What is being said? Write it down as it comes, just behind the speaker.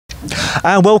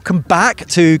And welcome back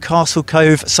to Castle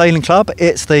Cove Sailing Club.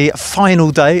 It's the final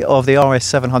day of the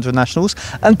RS700 Nationals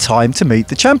and time to meet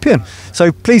the champion.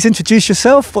 So please introduce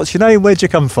yourself. What's your name? Where'd you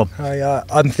come from? Hi,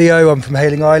 I'm Theo. I'm from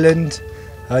Hayling Island.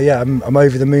 I'm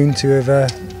over the moon to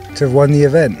have won the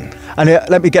event. And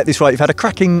let me get this right. You've had a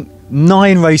cracking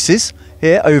 9 races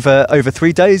here over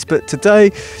 3 days, but today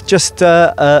just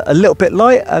a little bit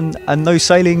light and no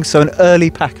sailing, so an early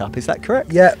pack up. Is that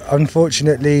correct? Yeah.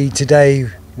 Unfortunately, today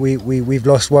we've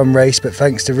lost 1 race, but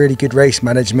thanks to really good race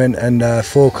management and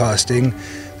forecasting,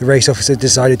 the race officer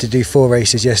decided to do 4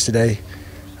 races yesterday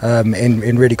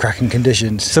in really cracking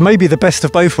conditions. So maybe the best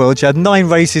of both worlds. You had 9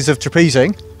 races of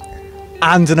trapezing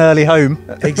and an early home.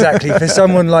 Exactly. For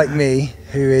someone like me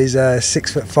who is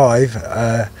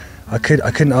 6'5", I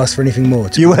couldn't ask for anything more.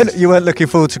 You weren't looking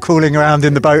forward to crawling around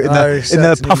in the boat in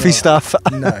the puffy not. stuff.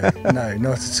 No,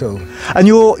 not at all. And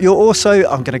you're also,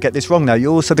 I'm going to get this wrong now,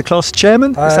 you're also the class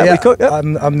chairman? Is that yeah, what we call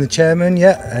it? I'm the chairman,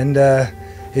 yeah, and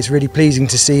it's really pleasing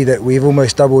to see that we've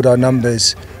almost doubled our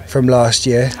numbers from last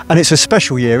year. And it's a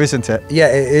special year, isn't it? Yeah,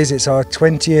 it is. It's our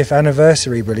 20th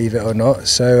anniversary, believe it or not.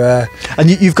 So, and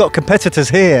you've got competitors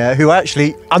here who are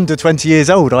actually under 20 years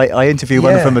old. I interviewed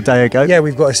one of them a day ago. Yeah,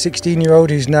 we've got a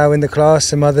 16-year-old who's now in the class,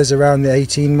 some others around the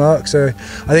 18 mark. So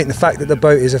I think the fact that the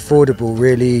boat is affordable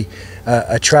really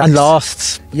attracts. And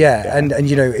lasts. Yeah, and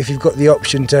you know, if you've got the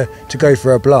option to go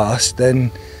for a blast,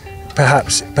 then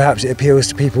perhaps it appeals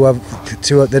to people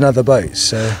than other boats.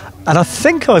 So. And I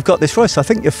think I've got this right. So I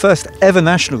think your first ever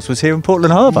Nationals was here in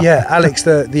Portland Harbour. Yeah, Alex,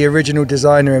 the original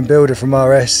designer and builder from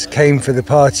RS, came for the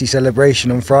party celebration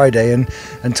on Friday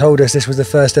and told us this was the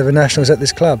first ever Nationals at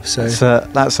this club. So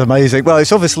that's amazing. Well,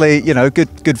 it's obviously, you know, good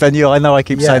venue. I know I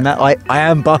keep saying that. I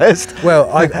am biased. Well,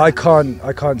 I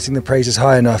can't sing the praises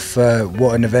high enough for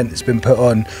what an event that's been put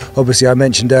on. Obviously, I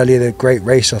mentioned earlier the great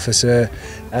race officer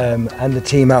and the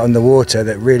team out on the water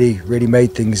that really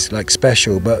made things like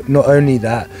special. But not only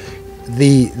that,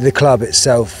 the club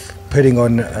itself putting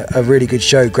on a really good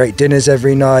show, great dinners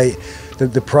every night.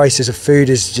 The prices of food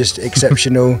is just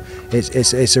exceptional.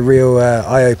 It's a real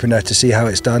eye-opener to see how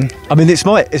it's done. I mean, it's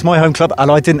my home club, and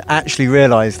I didn't actually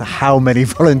realise how many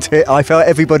volunteers. I felt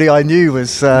everybody I knew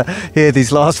was here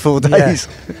these last 4 days.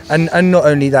 Yeah. And not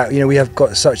only that, you know, we have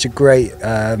got such a great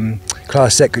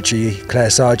class secretary, Claire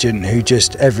Sargent, who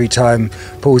just every time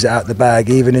pulls it out the bag,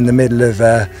 even in the middle of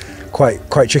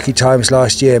quite tricky times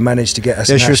last year, managed to get us.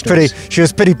 Yeah, she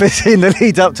was pretty busy in the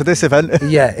lead up to this event.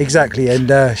 Yeah, exactly,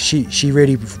 and she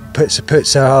really puts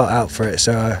her heart out for it.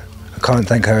 So I can't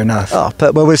thank her enough. Oh,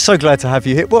 but well, we're so glad to have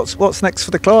you here. What's next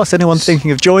for the class? Anyone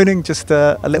thinking of joining? Just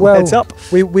a little heads up.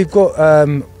 We've got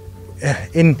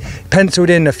penciled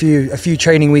in a few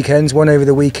training weekends, one over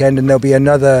the weekend, and there'll be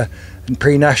another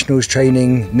pre-nationals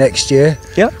training next year.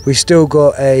 Yeah, we've still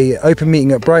got a open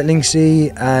meeting at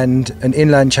Brightlingsea and an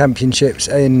inland championships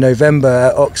in November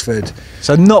at Oxford.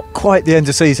 So not quite the end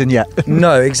of season yet.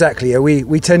 No, exactly.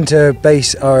 We tend to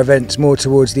base our events more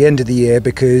towards the end of the year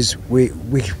because we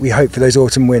hope for those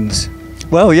autumn wins.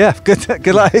 Well, yeah, good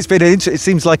luck. It's been it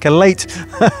seems like a late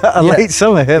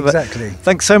summer here. But exactly.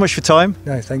 Thanks so much for your time.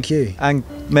 No, thank you. And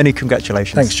many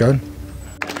congratulations. Thanks, John.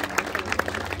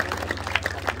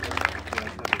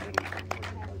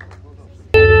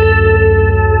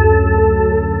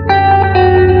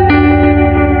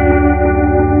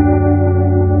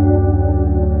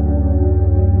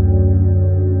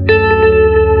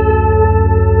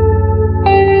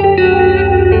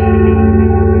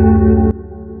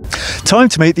 Time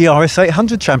to meet the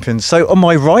RS800 champions. So on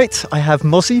my right, I have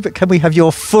Mozzie, but can we have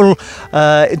your full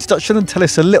introduction and tell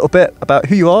us a little bit about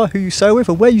who you are, who you sail with,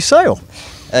 and where you sail?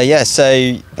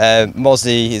 Mozzie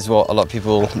is what a lot of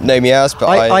people know me as, but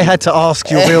I had to ask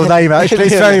your real name, actually.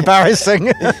 It's very embarrassing.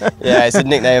 Yeah, it's a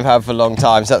nickname I've had for a long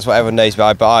time, so that's what everyone knows me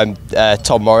by, but I'm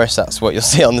Tom Morris. That's what you'll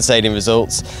see on the sailing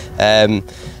results.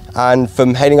 And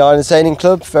from Hayling Island Sailing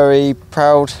Club, very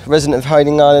proud resident of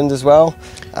Hayling Island as well.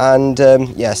 And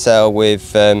sail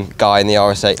with Guy in the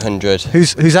RS800,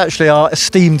 who's actually our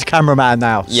esteemed cameraman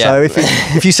now. Yeah. So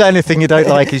if you say anything you don't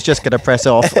like, he's just going to press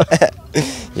off.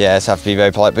 Yeah, it's have to be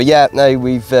very polite. But yeah, no,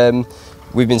 we've been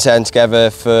sailing together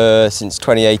since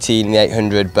 2018 in the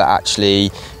 800, but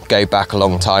actually go back a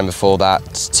long time before that.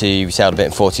 We sailed a bit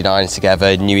in 49s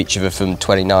together, knew each other from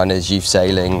 29ers youth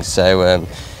sailing. So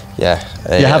yeah.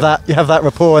 You have that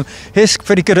rapport, and Hisk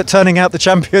pretty good at turning out the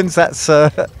champions. That's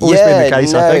always been the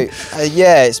case, I think.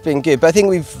 Yeah, it's been good, but I think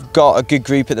we've got a good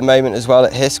group at the moment as well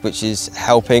at Hisk, which is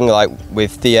helping, like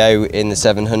with Theo in the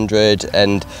 700,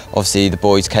 and obviously the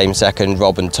boys came second,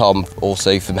 Rob and Tom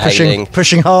also from Hailing.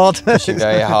 Pushing hard. Pushing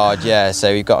very hard, yeah.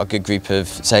 So we've got a good group of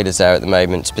sailors there at the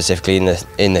moment, specifically in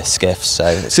the skiffs.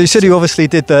 So you said you obviously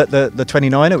did the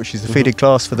 29er, which is the feeding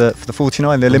class for the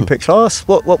 49, the Olympic class.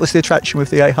 What was the attraction with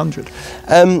the 800?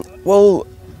 Well,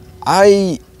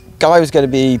 Guy was going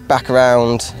to be back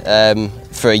around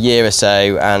for a year or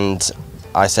so, and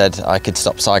I said I could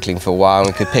stop cycling for a while and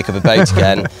we could pick up a boat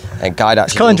again. And Guy'd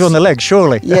actually... It's kind of on the legs,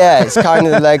 surely. Yeah, it's kind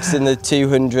of the legs in the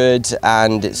 200,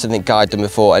 and it's something Guy'd done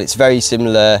before, and it's very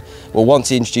similar. Well, once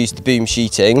he introduced the boom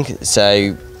sheeting,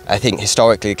 so I think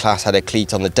historically the class had a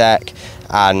cleat on the deck,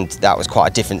 and that was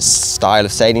quite a different style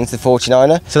of sailing to the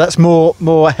 49er. So that's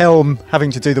more helm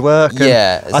having to do the work.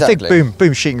 Yeah, exactly. I think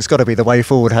boom sheeting's got to be the way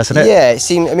forward, hasn't it? Yeah, it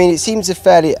seems a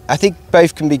fairly... I think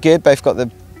both can be good, both got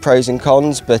the pros and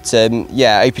cons, but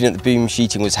yeah, opening up the boom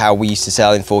sheeting was how we used to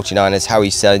sail in 49ers, how we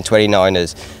used to sail in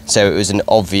 29ers, so it was an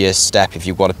obvious step if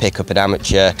you want to pick up an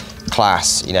amateur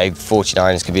class. You know,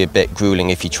 49ers can be a bit grueling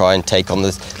if you try and take on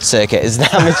the circuit as an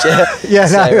amateur. Yeah,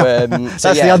 that's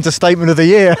the understatement of the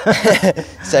year.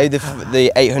 So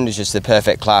the 800 is just the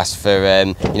perfect class for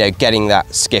you know, getting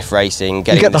that skiff racing,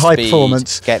 getting the high speed,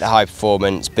 performance. Get the high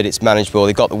performance, but it's manageable.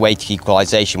 They've got the weight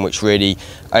equalisation, which really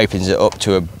opens it up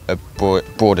to a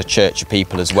broader church of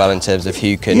people as well in terms of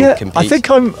who can compete.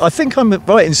 I think I'm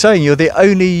right in saying you're the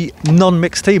only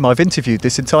non-mixed team I've interviewed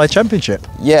this entire championship.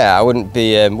 Yeah, I wouldn't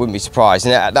be surprised,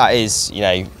 and that is, you know,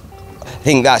 I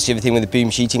think that's the other thing with the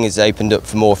boom sheeting is opened up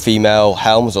for more female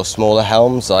helms or smaller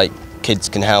helms, like kids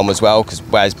can helm as well, because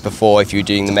whereas before if you were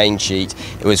doing the main sheet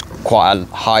it was quite a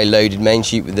high loaded main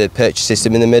sheet with the purchase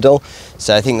system in the middle,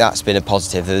 so I think that's been a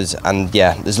positive.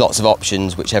 There's lots of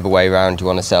options whichever way around you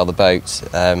want to sail the boat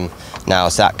now,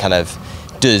 so that kind of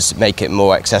does make it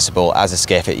more accessible as a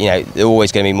skiff. You know, there are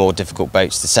always going to be more difficult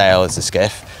boats to sail as a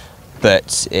skiff,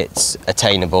 but it's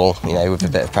attainable, you know, with a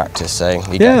bit of practice. So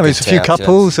there's a few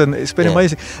couples, and it's been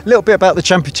amazing. A little bit about the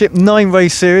championship, 9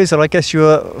 race series, and I guess you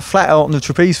were flat out on the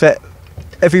trapeze for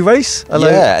every race.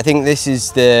 Yeah, I think this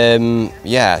is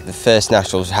the first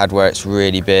nationals had where it's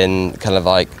really been kind of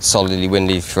like solidly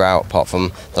windy throughout, apart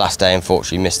from the last day.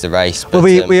 Unfortunately, missed the race. But,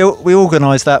 well, we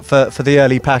organised that for the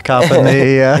early pack up and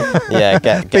the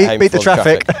get home beat the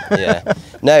traffic. Yeah,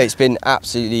 no, it's been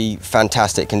absolutely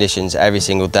fantastic conditions. Every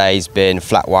single day's been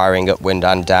flat wiring up, wind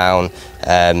and down.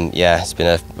 It's been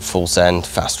a full send,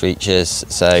 fast reaches.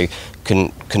 So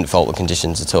couldn't fault the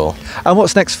conditions at all. And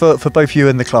what's next for both you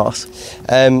and the class?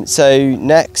 So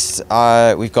next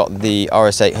we've got the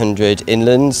RS800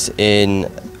 inlands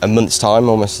in a month's time,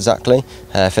 almost exactly,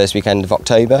 first weekend of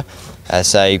October.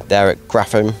 So they're at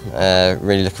Grafham,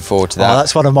 really looking forward to that. Oh,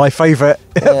 that's one of my favourite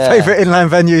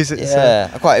inland venues.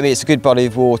 It's a good body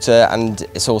of water, and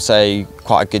it's also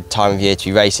quite a good time of year to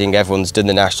be racing. Everyone's done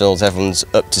the nationals, everyone's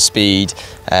up to speed,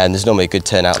 and there's normally a good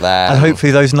turnout there. And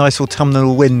hopefully those nice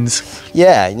autumnal winds.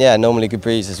 Yeah, normally good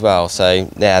breeze as well. So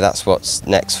yeah, that's what's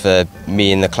next for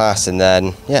me in the class, and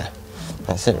then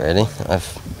that's it really.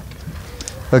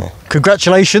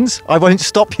 Congratulations. I won't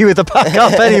stop you with the pack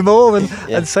up anymore,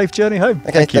 and safe journey home.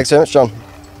 Okay, thanks very much, John.